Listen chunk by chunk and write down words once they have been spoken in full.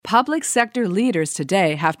Public sector leaders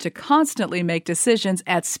today have to constantly make decisions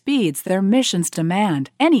at speeds their missions demand.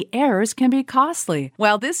 Any errors can be costly.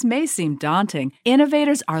 While this may seem daunting,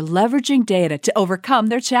 innovators are leveraging data to overcome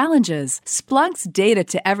their challenges. Splunk's Data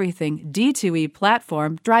to Everything D2E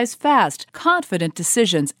platform drives fast, confident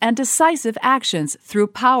decisions and decisive actions through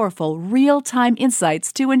powerful, real-time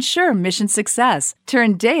insights to ensure mission success.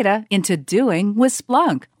 Turn data into doing with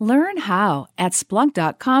Splunk. Learn how at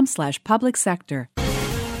splunk.com/public sector.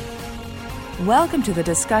 Welcome to the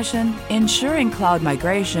discussion, Ensuring Cloud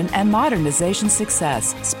Migration and Modernization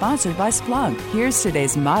Success, sponsored by Splunk. Here's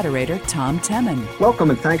today's moderator, Tom Temin.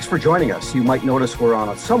 Welcome and thanks for joining us. You might notice we're on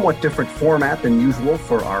a somewhat different format than usual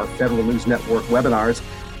for our Federal News Network webinars,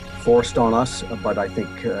 forced on us, but I think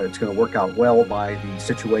it's going to work out well by the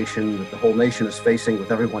situation that the whole nation is facing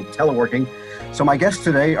with everyone teleworking. So my guests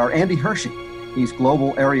today are Andy Hershey. He's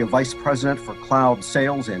Global Area Vice President for Cloud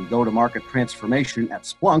Sales and Go-to-Market Transformation at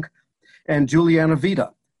Splunk, and Juliana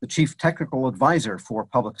Vida, the Chief Technical Advisor for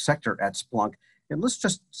Public Sector at Splunk. And let's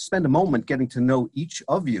just spend a moment getting to know each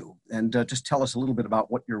of you and just tell us a little bit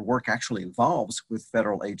about what your work actually involves with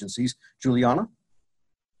federal agencies. Juliana?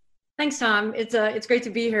 Thanks, Tom. It's great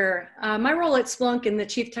to be here. My role at Splunk in the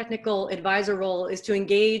Chief Technical Advisor role is to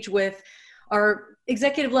engage with our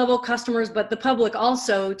executive level customers, but the public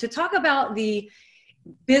also, to talk about the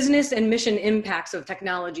business and mission impacts of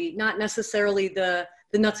technology, not necessarily the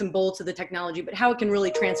nuts and bolts of the technology, but how it can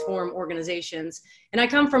really transform organizations. And I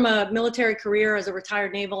come from a military career as a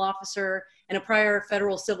retired naval officer and a prior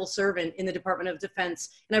federal civil servant in the Department of Defense,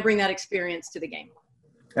 and I bring that experience to the game.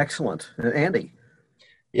 Excellent. Andy?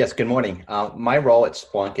 Yes, good morning. My role at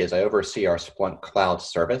Splunk is I oversee our Splunk Cloud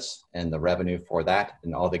service and the revenue for that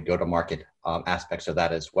and all the go-to-market aspects of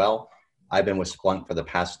that as well. I've been with Splunk for the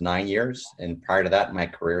past 9 years, and prior to that, my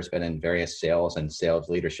career has been in various sales and sales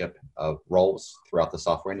leadership roles throughout the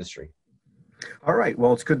software industry. All right,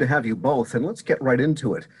 well, it's good to have you both, and let's get right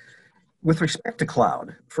into it. With respect to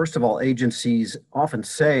cloud, first of all, agencies often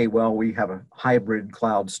say, well, we have a hybrid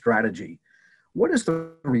cloud strategy. What is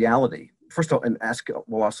the reality? First of all, and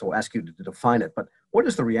we'll also ask you to define it, but what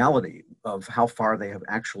is the reality of how far they have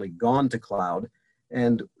actually gone to cloud?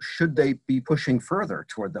 And should they be pushing further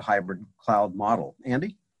toward the hybrid cloud model?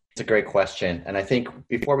 Andy? It's a great question. And I think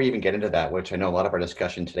before we even get into that, which I know a lot of our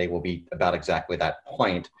discussion today will be about exactly that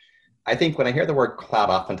point, I think when I hear the word cloud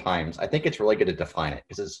oftentimes, I think it's really good to define it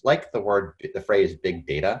because it's like the phrase big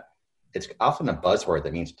data. It's often a buzzword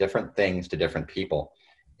that means different things to different people.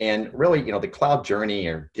 And really, the cloud journey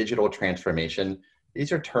or digital transformation,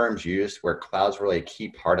 these are terms used where cloud's really a key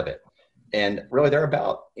part of it. And really they're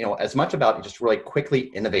about, as much about just really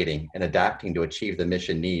quickly innovating and adapting to achieve the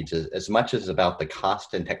mission needs as much as about the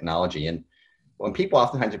cost and technology. And when people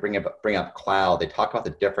oftentimes bring up cloud, they talk about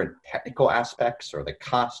the different technical aspects or the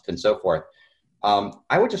cost and so forth.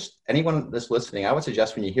 Anyone that's listening, I would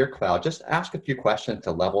suggest when you hear cloud, just ask a few questions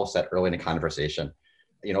to level set early in the conversation.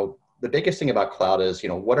 The biggest thing about cloud is,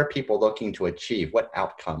 what are people looking to achieve? What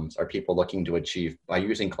outcomes are people looking to achieve by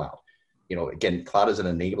using cloud? Again, cloud is an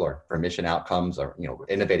enabler for mission outcomes or,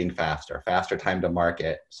 innovating faster time to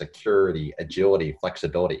market, security, agility,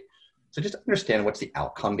 flexibility. So just understand what's the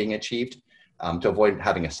outcome being achieved to avoid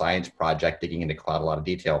having a science project digging into cloud a lot of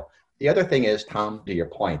detail. The other thing is, Tom, to your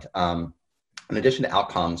point, in addition to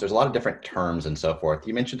outcomes, there's a lot of different terms and so forth.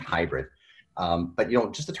 You mentioned hybrid, but,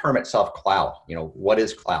 just the term itself, cloud, what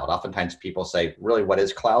is cloud? Oftentimes people say, really, what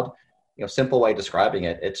is cloud? Simple way of describing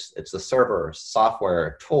it, it's the server,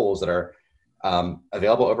 software, tools that are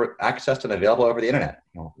accessed and available over the internet.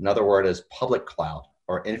 Another word is public cloud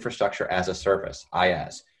or infrastructure as a service,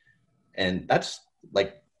 IaaS. And that's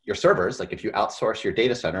like your servers, like if you outsource your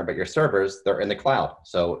data center, but your servers, they're in the cloud.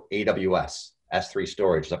 So AWS, S3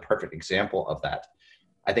 storage is a perfect example of that.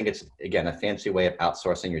 I think it's, again, a fancy way of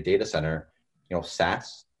outsourcing your data center,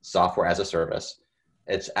 SaaS, software as a service.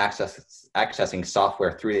 It's accessing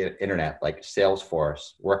software through the internet like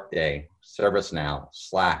Salesforce, Workday, ServiceNow,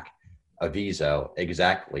 Slack, Aviso,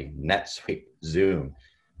 Exactly, NetSuite, Zoom.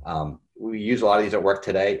 We use a lot of these at work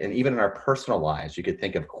today, and even in our personal lives, you could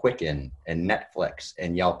think of Quicken and Netflix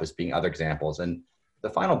and Yelp as being other examples. And the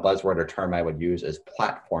final buzzword or term I would use is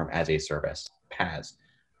platform as a service, PaaS.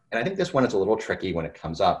 And I think this one is a little tricky when it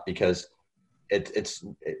comes up because it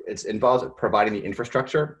involves providing the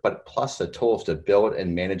infrastructure, but plus the tools to build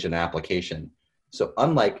and manage an application. So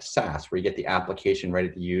unlike SaaS, where you get the application ready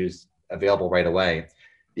to use, available right away,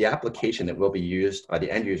 the application that will be used by the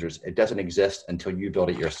end users, it doesn't exist until you build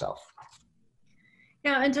it yourself.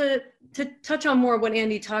 Yeah, and to touch on more of what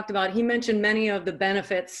Andy talked about, he mentioned many of the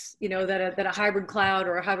benefits, that a hybrid cloud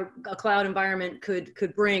or a cloud environment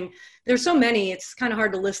could bring. There's so many, it's kind of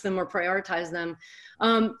hard to list them or prioritize them.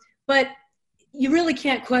 But you really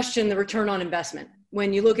can't question the return on investment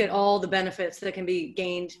when you look at all the benefits that can be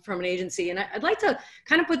gained from an agency. And I'd like to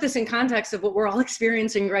kind of put this in context of what we're all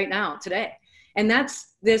experiencing right now today. And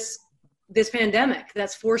that's this pandemic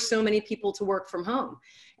that's forced so many people to work from home.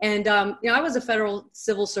 And, I was a federal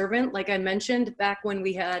civil servant, like I mentioned, back when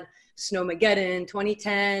we had Snowmageddon,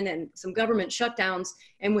 2010, and some government shutdowns,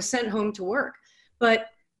 and was sent home to work. But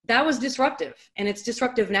that was disruptive, and it's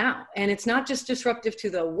disruptive now. And it's not just disruptive to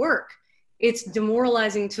the work, it's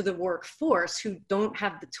demoralizing to the workforce who don't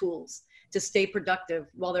have the tools to stay productive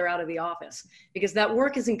while they're out of the office, because that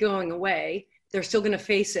work isn't going away. They're still going to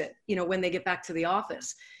face it, when they get back to the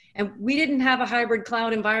office. And we didn't have a hybrid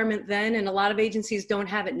cloud environment then, and a lot of agencies don't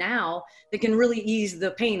have it now, that can really ease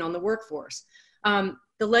the pain on the workforce.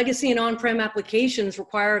 The legacy and on-prem applications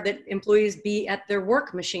require that employees be at their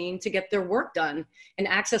work machine to get their work done and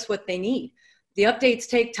access what they need. The updates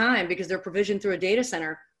take time because they're provisioned through a data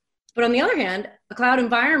center. But on the other hand, a cloud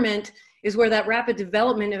environment is where that rapid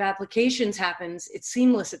development of applications happens. It's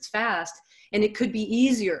seamless, it's fast, and it could be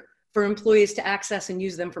easier for employees to access and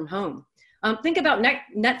use them from home. Think about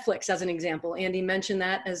Netflix as an example. Andy mentioned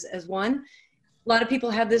that as one. A lot of people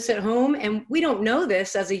have this at home, and we don't know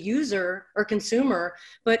this as a user or consumer,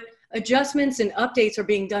 but adjustments and updates are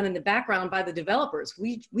being done in the background by the developers.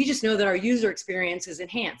 We just know that our user experience is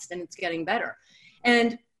enhanced and it's getting better.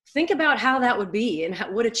 And think about how that would be and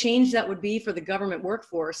what a change that would be for the government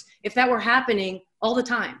workforce if that were happening all the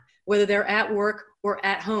time, whether they're at work or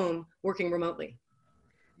at home working remotely.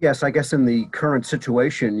 Yes, I guess in the current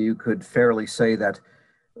situation, you could fairly say that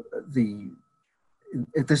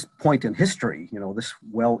at this point in history, this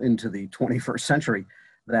well into the 21st century,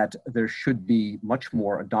 that there should be much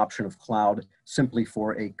more adoption of cloud simply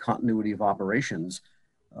for a continuity of operations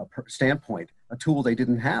standpoint, a tool they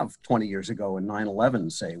didn't have 20 years ago in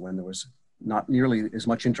 9/11, say, when there was not nearly as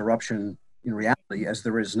much interruption in reality as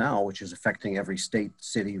there is now, which is affecting every state,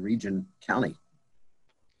 city, region, county.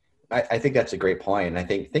 I think that's a great point. And I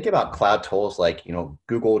think about cloud tools like,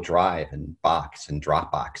 Google Drive and Box and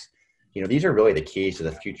Dropbox. These are really the keys to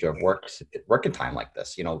the future of working time like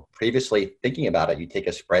this. Previously thinking about it, you take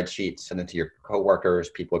a spreadsheet, send it to your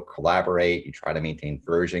coworkers, people collaborate, you try to maintain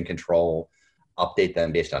version control, update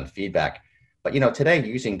them based on feedback. But, today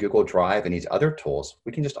using Google Drive and these other tools,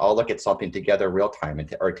 we can just all look at something together real time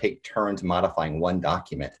or take turns modifying one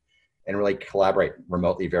document and really collaborate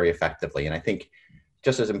remotely very effectively. And I think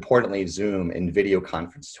just as importantly, Zoom and video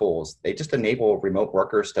conference tools, they just enable remote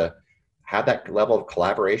workers to have that level of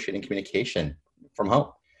collaboration and communication from home.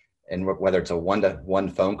 And whether it's a one-to-one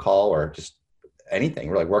phone call or just anything,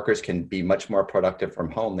 really, workers can be much more productive from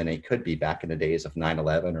home than they could be back in the days of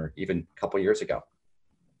 9/11 or even a couple of years ago.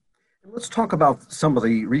 Let's talk about some of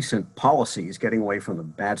the recent policies, getting away from the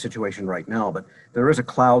bad situation right now, but there is a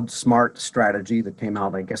cloud smart strategy that came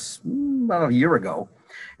out, I guess, about a year ago.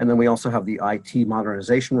 And then we also have the IT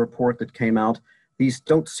modernization report that came out. These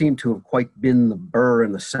don't seem to have quite been the burr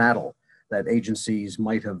in the saddle that agencies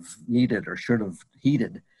might have needed or should have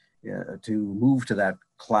heeded to move to that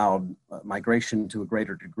cloud migration to a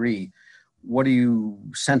greater degree. What do you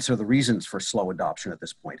sense are the reasons for slow adoption at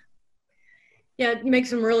this point? Yeah, you make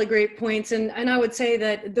some really great points. And I would say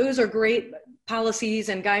that those are great policies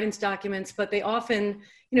and guidance documents, but they often,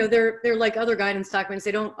 they're like other guidance documents.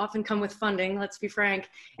 They don't often come with funding, let's be frank,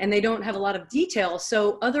 and they don't have a lot of detail.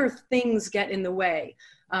 So other things get in the way.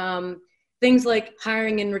 Things like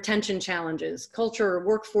hiring and retention challenges, culture,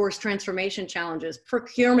 workforce transformation challenges,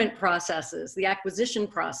 procurement processes, the acquisition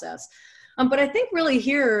process. But I think really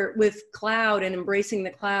here with cloud and embracing the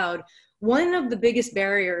cloud, one of the biggest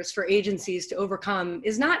barriers for agencies to overcome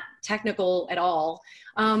is not technical at all.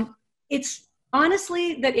 It's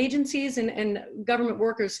honestly that agencies and government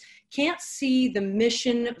workers can't see the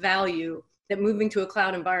mission value that moving to a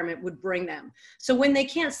cloud environment would bring them. So when they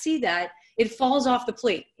can't see that, it falls off the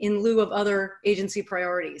plate in lieu of other agency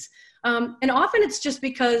priorities. And often it's just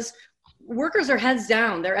because workers are heads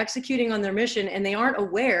down, they're executing on their mission, and they aren't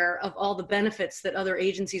aware of all the benefits that other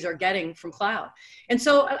agencies are getting from cloud. And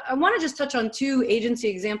so I want to just touch on two agency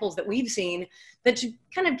examples that we've seen that should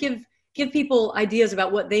kind of give people ideas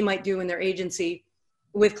about what they might do in their agency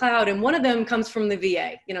with cloud. And one of them comes from the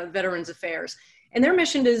VA, Veterans Affairs. And their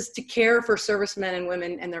mission is to care for servicemen and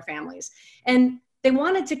women and their families. And they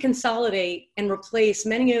wanted to consolidate and replace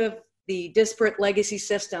many of the disparate legacy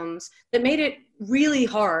systems that made it really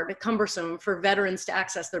hard, cumbersome for veterans to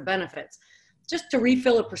access their benefits. just to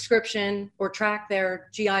refill a prescription or track their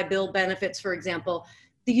GI Bill benefits, for example,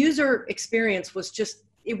 the user experience was just,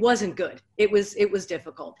 it wasn't good. It was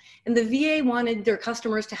difficult. And the VA wanted their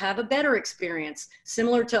customers to have a better experience,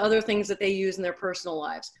 similar to other things that they use in their personal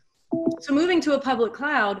lives. So moving to a public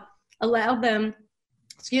cloud allowed them,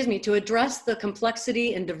 to address the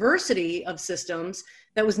complexity and diversity of systems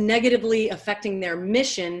that was negatively affecting their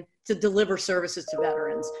mission to deliver services to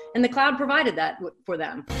veterans. And the cloud provided that for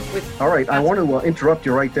them. All right, I want to interrupt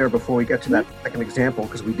you right there before we get to that second example,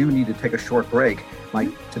 because we do need to take a short break. My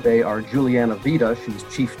guests today are Juliana Vida, she's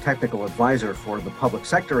Chief Technical Advisor for the public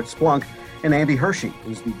sector at Splunk, and Andy Hershey,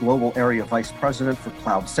 who's the Global Area Vice President for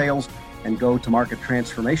Cloud Sales and Go-to-Market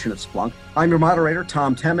Transformation at Splunk. I'm your moderator,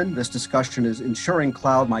 Tom Temin. This discussion is Ensuring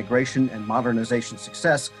Cloud Migration and Modernization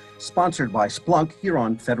Success, sponsored by Splunk here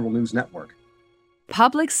on Federal News Network.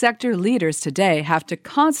 Public sector leaders today have to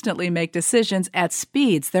constantly make decisions at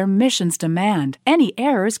speeds their missions demand. Any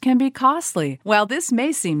errors can be costly. While this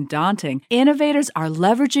may seem daunting, innovators are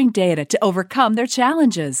leveraging data to overcome their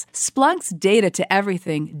challenges. Splunk's Data to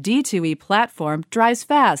Everything D2E platform drives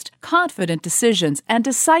fast, confident decisions and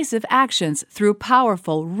decisive actions through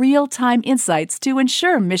powerful, real-time insights to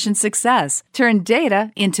ensure mission success. Turn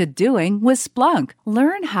data into doing with Splunk.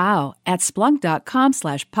 Learn how at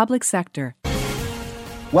splunk.com/public sector.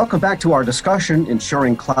 Welcome back to our discussion,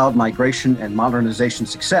 Ensuring Cloud Migration and Modernization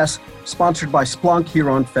Success, sponsored by Splunk here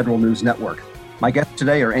on Federal News Network. My guests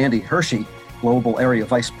today are Andy Hershey, Global Area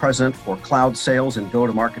Vice President for Cloud Sales and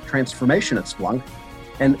Go-to-Market Transformation at Splunk,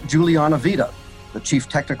 and Juliana Vida, the Chief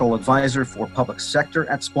Technical Advisor for Public Sector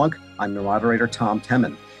at Splunk. I'm your moderator, Tom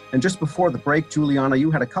Temin. And just before the break, Juliana, you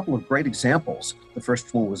had a couple of great examples. The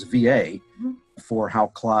first one was VA for how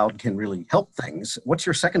cloud can really help things. What's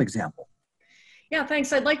your second example? Yeah,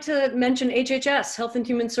 thanks. I'd like to mention HHS, Health and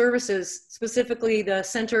Human Services, specifically the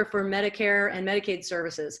Center for Medicare and Medicaid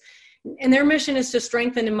Services. And their mission is to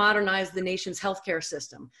strengthen and modernize the nation's healthcare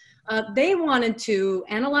system. They wanted to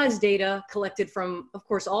analyze data collected from, of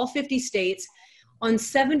course, all 50 states on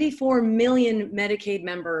 74 million Medicaid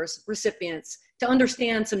members, recipients, to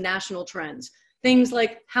understand some national trends. Things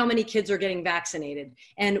like how many kids are getting vaccinated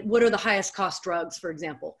and what are the highest cost drugs, for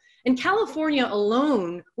example. And California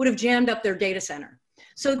alone would have jammed up their data center.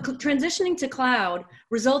 So transitioning to cloud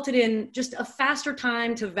resulted in just a faster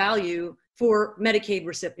time to value for Medicaid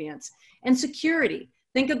recipients. And security.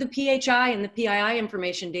 Think of the PHI and the PII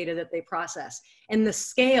information data that they process and the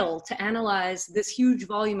scale to analyze this huge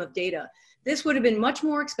volume of data. This would have been much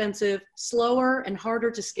more expensive, slower, and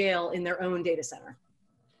harder to scale in their own data center.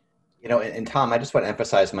 You know, and Tom, I just want to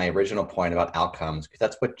emphasize my original point about outcomes, because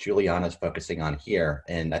that's what Juliana is focusing on here.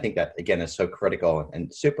 And I think that, again, is so critical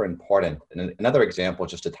and super important. And another example,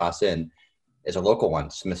 just to toss in, is a local one,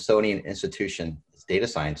 Smithsonian Institution Data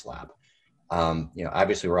Science Lab.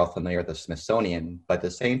 Obviously, we're all familiar with the Smithsonian, but at the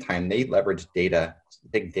same time, they leverage data,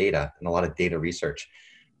 big data, and a lot of data research.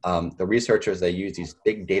 The researchers, they use these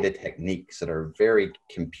big data techniques that are very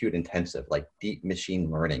compute intensive, like deep machine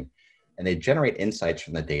learning. And they generate insights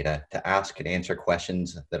from the data to ask and answer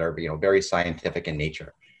questions that are, very scientific in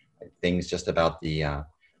nature. Things just about the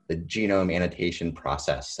genome annotation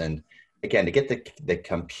process. And again, to get the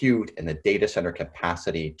compute and the data center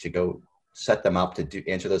capacity to go set them up to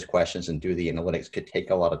answer those questions and do the analytics could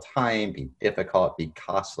take a lot of time, be difficult, be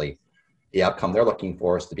costly. The outcome they're looking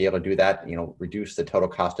for is to be able to do that, reduce the total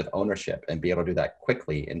cost of ownership and be able to do that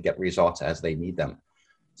quickly and get results as they need them.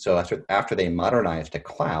 So after they modernized to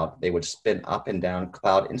cloud, they would spin up and down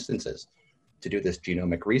cloud instances to do this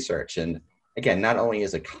genomic research. And again, not only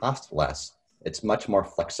is it cost less, it's much more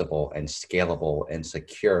flexible and scalable and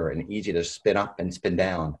secure and easy to spin up and spin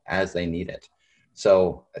down as they need it.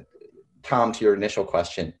 So Tom, to your initial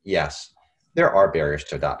question, yes, there are barriers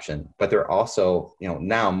to adoption, but there are also,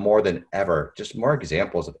 now more than ever, just more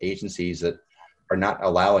examples of agencies that are not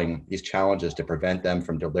allowing these challenges to prevent them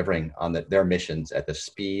from delivering on their missions at the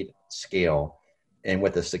speed, scale, and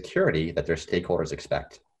with the security that their stakeholders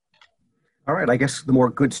expect. All right, I guess the more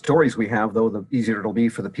good stories we have, though, the easier it'll be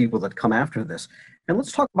for the people that come after this. And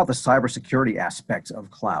let's talk about the cybersecurity aspects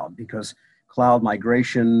of cloud, because cloud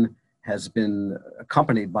migration has been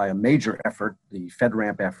accompanied by a major effort, the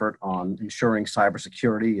FedRAMP effort on ensuring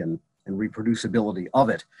cybersecurity and reproducibility of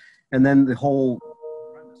it. And then the whole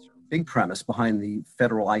big premise behind the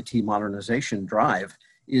federal IT modernization drive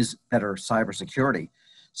is better cybersecurity.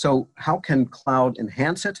 So how can cloud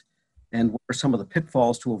enhance it? And what are some of the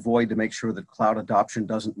pitfalls to avoid to make sure that cloud adoption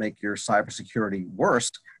doesn't make your cybersecurity worse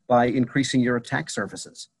by increasing your attack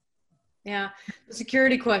surfaces? Yeah, the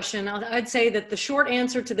security question, I'd say that the short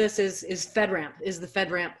answer to this is FedRAMP, is the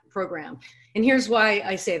FedRAMP program. And here's why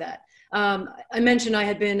I say that. I mentioned I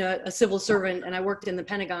had been a civil servant and I worked in the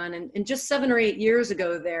Pentagon, and just 7 or 8 years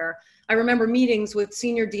ago there, I remember meetings with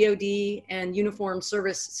senior DoD and uniformed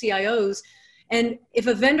service CIOs. And if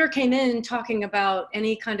a vendor came in talking about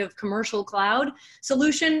any kind of commercial cloud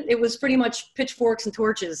solution, it was pretty much pitchforks and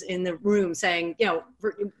torches in the room saying, you know,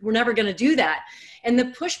 we're never going to do that. And the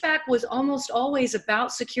pushback was almost always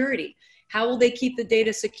about security. How will they keep the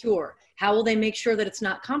data secure? How will they make sure that it's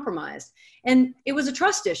not compromised? And it was a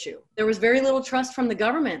trust issue. There was very little trust from the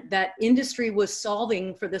government that industry was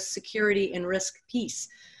solving for this security and risk piece.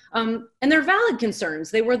 And they're valid concerns.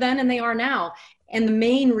 They were then and they are now. And the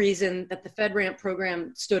main reason that the FedRAMP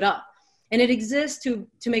program stood up. And it exists to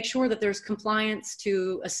make sure that there's compliance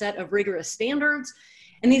to a set of rigorous standards.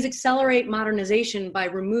 And these accelerate modernization by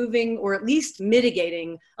removing or at least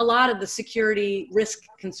mitigating a lot of the security risk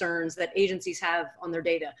concerns that agencies have on their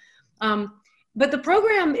data. But the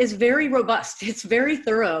program is very robust. It's very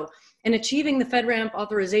thorough. And achieving the FedRAMP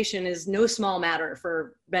authorization is no small matter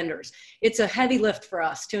for vendors. It's a heavy lift for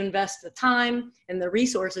us to invest the time and the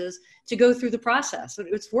resources to go through the process.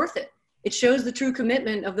 It's worth it. It shows the true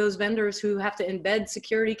commitment of those vendors who have to embed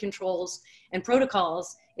security controls and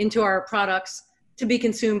protocols into our products to be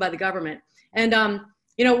consumed by the government. And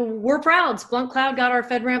you know, we're proud. Splunk Cloud got our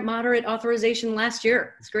FedRAMP moderate authorization last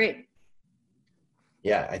year. It's great.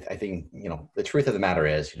 Yeah, I think, you know, the truth of the matter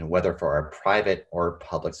is, you know, whether for our private or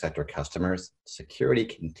public sector customers, security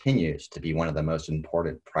continues to be one of the most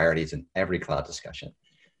important priorities in every cloud discussion.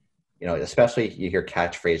 You know, especially you hear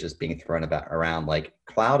catchphrases being thrown around like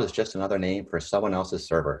cloud is just another name for someone else's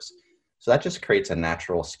servers. So that just creates a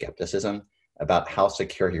natural skepticism about how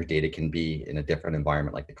secure your data can be in a different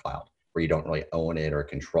environment like the cloud, where you don't really own it or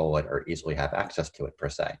control it or easily have access to it per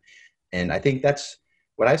se. And I think that's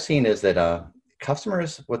what I've seen is that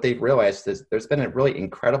customers, what they've realized is there's been a really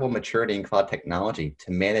incredible maturity in cloud technology to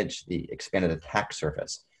manage the expanded attack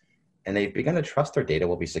surface. And they've begun to trust their data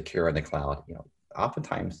will be secure in the cloud. You know,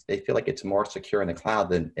 oftentimes they feel like it's more secure in the cloud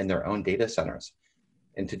than in their own data centers.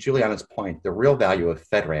 And to Juliana's point, the real value of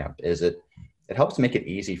FedRAMP is it helps make it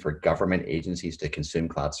easy for government agencies to consume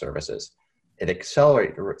cloud services. It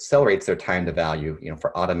accelerates their time to value, you know,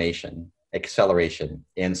 for automation, acceleration,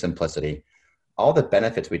 and simplicity. All the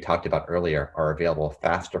benefits we talked about earlier are available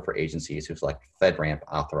faster for agencies who select FedRAMP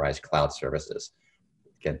authorized cloud services.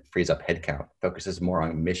 Again, frees up headcount, focuses more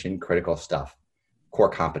on mission critical stuff, core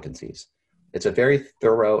competencies. It's a very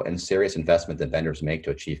thorough and serious investment that vendors make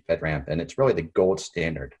to achieve FedRAMP, and it's really the gold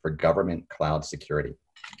standard for government cloud security.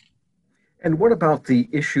 And what about the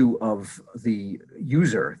issue of the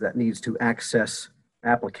user that needs to access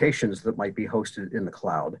applications that might be hosted in the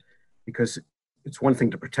cloud? Because it's one thing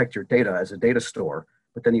to protect your data as a data store,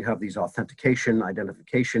 but then you have these authentication,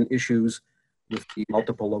 identification issues with the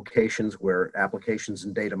multiple locations where applications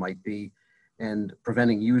and data might be, and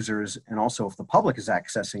preventing users, and also if the public is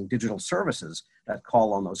accessing digital services that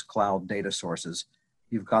call on those cloud data sources,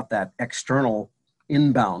 you've got that external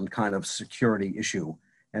inbound kind of security issue.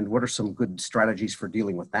 And what are some good strategies for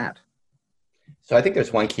dealing with that? So I think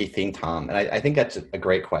there's one key thing, Tom, and I think that's a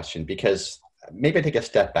great question, because maybe I take a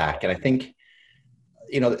step back, and I think,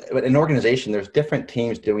 you know, in an organization, there's different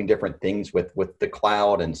teams doing different things with the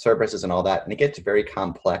cloud and services and all that, and it gets very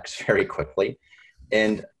complex very quickly.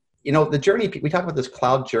 And, you know, the journey, we talk about this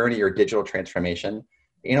cloud journey or digital transformation.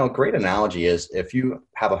 You know, a great analogy is if you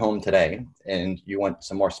have a home today and you want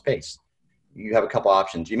some more space, you have a couple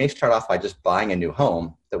options. You may start off by just buying a new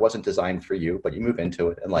home that wasn't designed for you, but you move into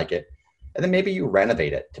it and like it. And then maybe you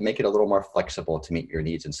renovate it to make it a little more flexible to meet your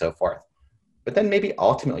needs and so forth. But then maybe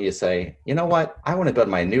ultimately you say, you know what, I want to build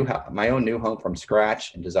my own new home from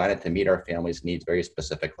scratch and design it to meet our family's needs very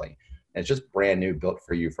specifically. And it's just brand new, built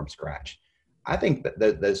for you from scratch. I think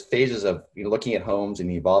that those phases of looking at homes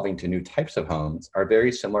and evolving to new types of homes are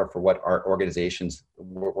very similar for what our organizations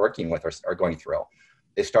we're working with are going through.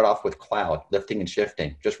 They start off with cloud, lifting and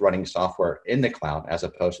shifting, just running software in the cloud as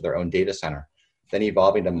opposed to their own data center, then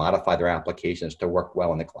evolving to modify their applications to work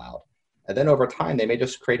well in the cloud. And then over time, they may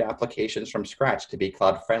just create applications from scratch to be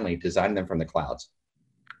cloud friendly, design them from the clouds.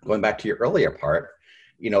 Going back to your earlier part,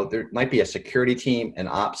 you know, there might be a security team, an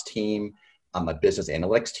ops team, a business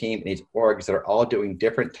analytics team, and these orgs that are all doing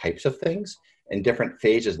different types of things in different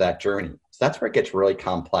phases of that journey. So that's where it gets really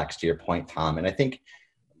complex, to your point, Tom. And I think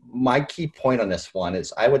my key point on this one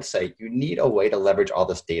is I would say you need a way to leverage all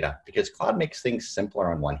this data, because cloud makes things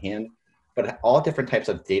simpler on one hand, but all different types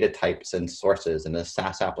of data types and sources and the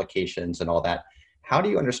SaaS applications and all that. How do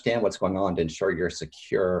you understand what's going on to ensure you're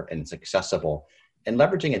secure and it's accessible? And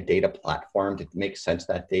leveraging a data platform to make sense of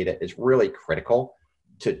that data is really critical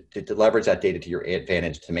to leverage that data to your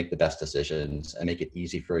advantage to make the best decisions and make it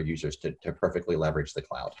easy for users to perfectly leverage the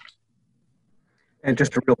cloud. And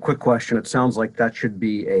just a real quick question, it sounds like that should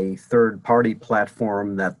be a third-party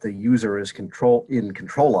platform that the user is in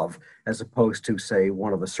control of, as opposed to, say,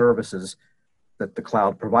 one of the services that the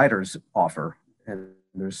cloud providers offer, and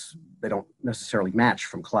they don't necessarily match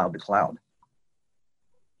from cloud to cloud.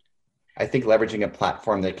 I think leveraging a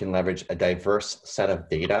platform that can leverage a diverse set of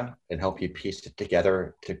data and help you piece it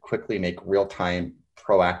together to quickly make real-time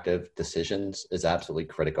proactive decisions is absolutely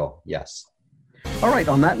critical, yes. All right,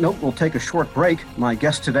 on that note, we'll take a short break. My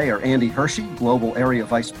guests today are Andy Hershey, Global Area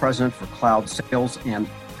Vice President for Cloud Sales and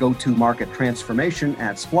Go-to-Market Transformation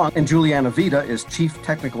at Splunk, and Juliana Vida is Chief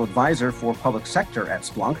Technical Advisor for Public Sector at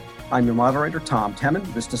Splunk. I'm your moderator, Tom Temin.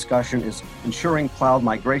 This discussion is Ensuring Cloud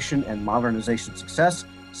Migration and Modernization Success,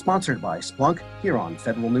 sponsored by Splunk here on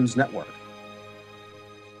Federal News Network.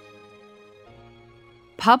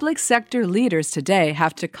 Public sector leaders today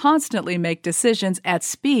have to constantly make decisions at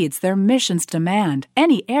speeds their missions demand.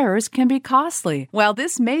 Any errors can be costly. While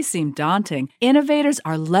this may seem daunting, innovators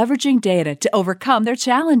are leveraging data to overcome their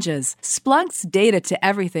challenges. Splunk's Data to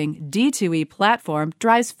Everything D2E platform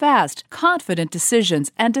drives fast, confident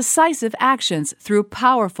decisions and decisive actions through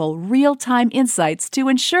powerful, real-time insights to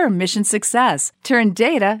ensure mission success. Turn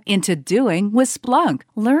data into doing with Splunk.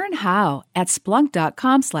 Learn how at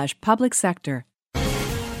splunk.com/public sector.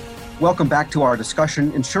 Welcome back to our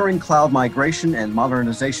discussion, Ensuring Cloud Migration and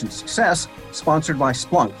Modernization Success, sponsored by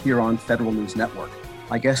Splunk here on Federal News Network.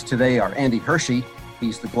 My guests today are Andy Hershey.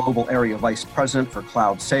 He's the Global Area Vice President for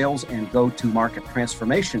Cloud Sales and Go-to-Market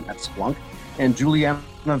Transformation at Splunk, and Juliana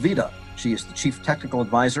Vida. She is the Chief Technical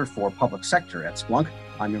Advisor for Public Sector at Splunk.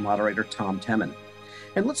 I'm your moderator, Tom Temin.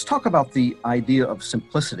 And let's talk about the idea of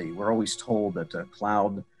simplicity. We're always told that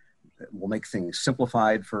cloud will make things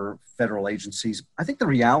simplified for federal agencies. I think the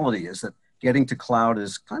reality is that getting to cloud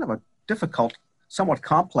is kind of a difficult, somewhat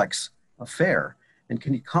complex affair. And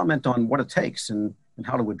can you comment on what it takes and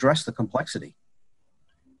how to address the complexity?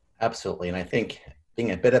 Absolutely. And I think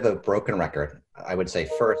being a bit of a broken record, I would say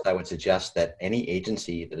first, I would suggest that any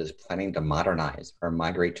agency that is planning to modernize or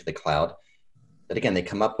migrate to the cloud, that again, they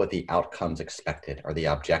come up with the outcomes expected or the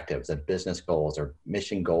objectives, the business goals or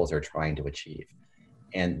mission goals they're trying to achieve.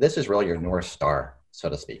 And this is really your North Star, so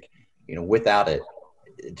to speak. Without it,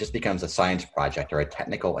 it just becomes a science project or a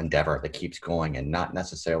technical endeavor that keeps going and not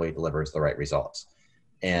necessarily delivers the right results.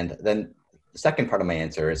 And then the second part of my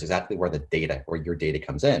answer is exactly where your data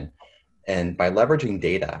comes in. And by leveraging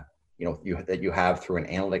data, that you have through an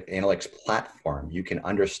analytics platform, you can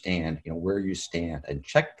understand, where you stand and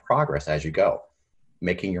check progress as you go,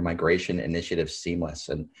 making your migration initiative seamless.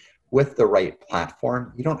 And with the right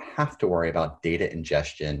platform, you don't have to worry about data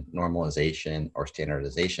ingestion, normalization, or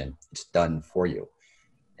standardization. It's done for you.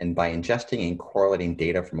 And by ingesting and correlating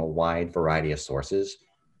data from a wide variety of sources,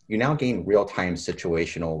 you now gain real-time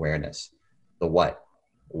situational awareness, the what,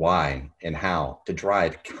 why, and how to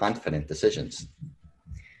drive confident decisions.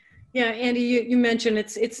 Yeah, Andy, you mentioned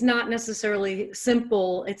it's not necessarily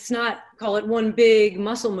simple. It's not, call it one big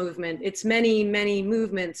muscle movement. It's many, many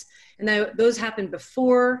movements. And those happen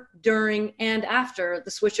before, during, and after the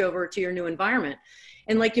switch over to your new environment.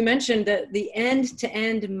 And like you mentioned, the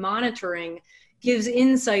end-to-end monitoring gives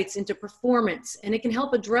insights into performance, and it can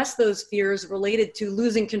help address those fears related to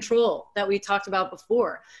losing control that we talked about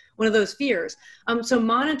before, one of those fears. So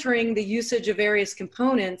monitoring the usage of various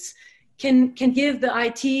components can give the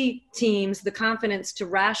IT teams the confidence to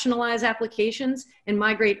rationalize applications and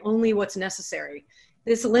migrate only what's necessary.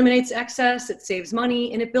 This eliminates excess, it saves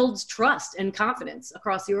money, and it builds trust and confidence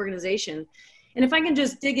across the organization. And if I can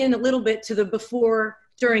just dig in a little bit to the before,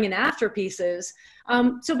 during, and after pieces.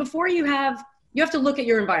 So before you have to look at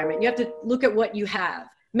your environment. You have to look at what you have,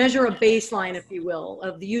 measure a baseline, if you will,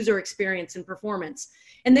 of the user experience and performance.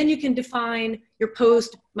 And then you can define your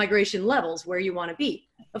post-migration levels where you want to be.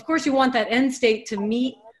 Of course, you want that end state to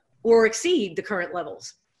meet or exceed the current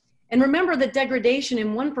levels. And remember that degradation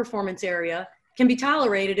in one performance area can be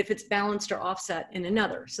tolerated if it's balanced or offset in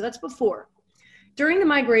another. So that's before. During the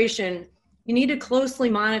migration, you need to closely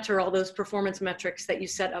monitor all those performance metrics that you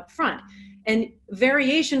set up front. And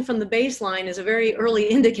variation from the baseline is a very early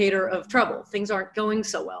indicator of trouble. Things aren't going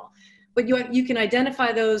so well. But you can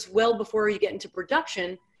identify those well before you get into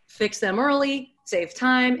production, fix them early, save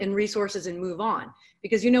time and resources, and move on.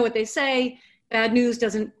 Because you know what they say, bad news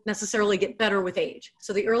doesn't necessarily get better with age.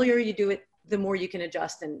 So the earlier you do it, the more you can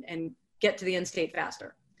adjust and get to the end state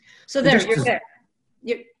faster. So there, you're there.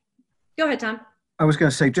 Go ahead, Tom. I was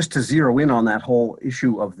going to say, just to zero in on that whole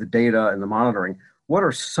issue of the data and the monitoring, what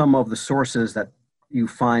are some of the sources that you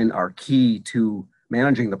find are key to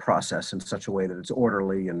managing the process in such a way that it's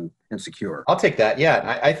orderly and secure? I'll take that.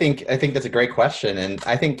 Yeah, I think that's a great question. And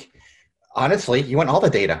I think, honestly, you want all the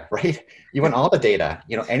data, right? You want all the data.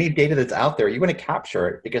 Any data that's out there, you want to capture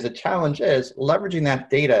it, because the challenge is leveraging that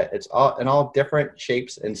data. It's all in all different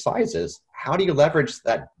shapes and sizes. How do you leverage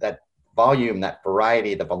that volume, that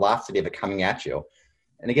variety, the velocity of it coming at you?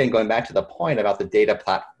 And again, going back to the point about the data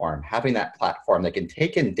platform, having that platform that can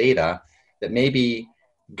take in data that may be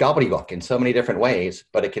gobbledygook in so many different ways,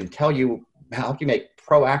 but it can help you make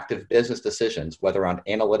proactive business decisions, whether on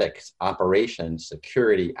analytics, operations,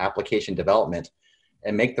 security, application development,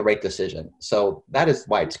 and make the right decision. So that is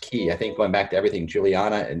why it's key. I think going back to everything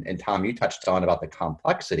Juliana and Tom, you touched on about the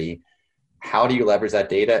complexity, how do you leverage that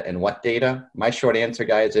data and what data? My short answer,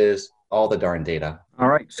 guys, is all the darn data. All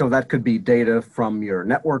right. So that could be data from your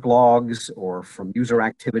network logs or from user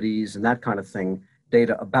activities and that kind of thing,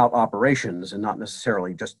 data about operations and not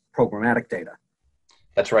necessarily just programmatic data.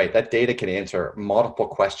 That's right. That data can answer multiple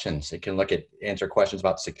questions. It can answer questions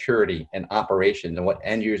about security and operations and what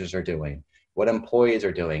end users are doing, what employees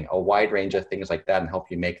are doing, a wide range of things like that, and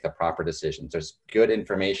help you make the proper decisions. There's good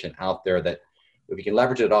information out there that if you can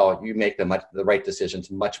leverage it all, you make the right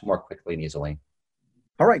decisions much more quickly and easily.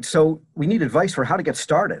 All right. So we need advice for how to get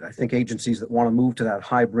started. I think agencies that want to move to that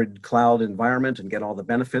hybrid cloud environment and get all the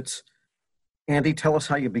benefits. Andy, tell us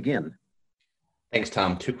how you begin. Thanks,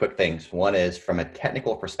 Tom. Two quick things. One is, from a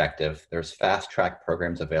technical perspective, there's fast track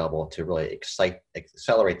programs available to really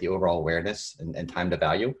accelerate the overall awareness and time to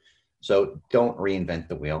value. So don't reinvent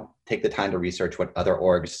the wheel. Take the time to research what other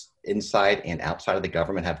orgs inside and outside of the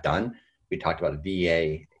government have done. We talked about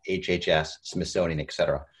VA, HHS, Smithsonian, et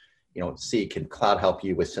cetera. See, can cloud help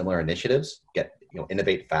you with similar initiatives?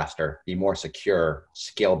 Innovate faster, be more secure,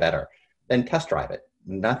 scale better, then test drive it.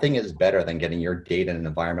 Nothing is better than getting your data in an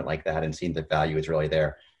environment like that and seeing the value is really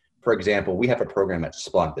there. For example, we have a program at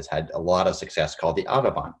Splunk that's had a lot of success called the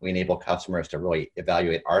Autobahn. We enable customers to really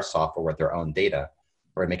evaluate our software with their own data,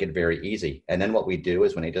 or make it very easy. And then what we do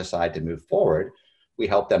is when they decide to move forward, we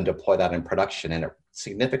help them deploy that in production, and it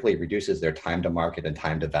significantly reduces their time to market and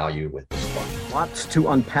time to value with Splunk. Lots to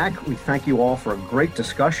unpack. We thank you all for a great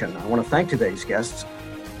discussion. I want to thank today's guests.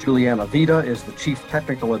 Juliana Vida is the Chief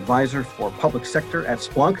Technical Advisor for Public Sector at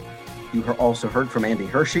Splunk. You also heard from Andy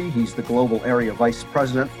Hershey. He's the Global Area Vice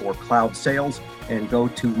President for Cloud Sales and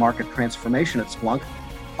Go-to-Market Transformation at Splunk.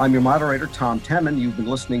 I'm your moderator, Tom Temin. You've been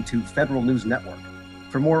listening to Federal News Network.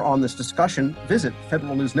 For more on this discussion, visit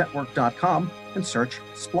federalnewsnetwork.com and search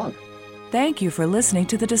Splunk. Thank you for listening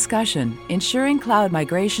to the discussion, Ensuring Cloud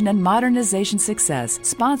Migration and Modernization Success,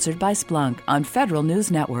 sponsored by Splunk on Federal News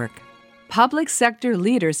Network. Public sector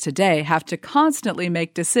leaders today have to constantly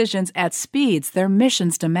make decisions at speeds their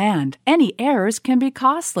missions demand. Any errors can be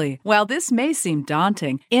costly. While this may seem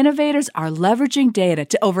daunting, innovators are leveraging data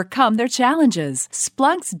to overcome their challenges.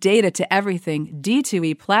 Splunk's Data to Everything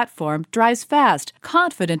D2E platform drives fast,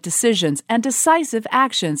 confident decisions and decisive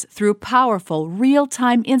actions through powerful,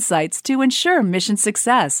 real-time insights to ensure mission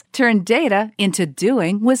success. Turn data into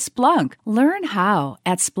doing with Splunk. Learn how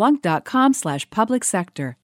at splunk.com/public sector.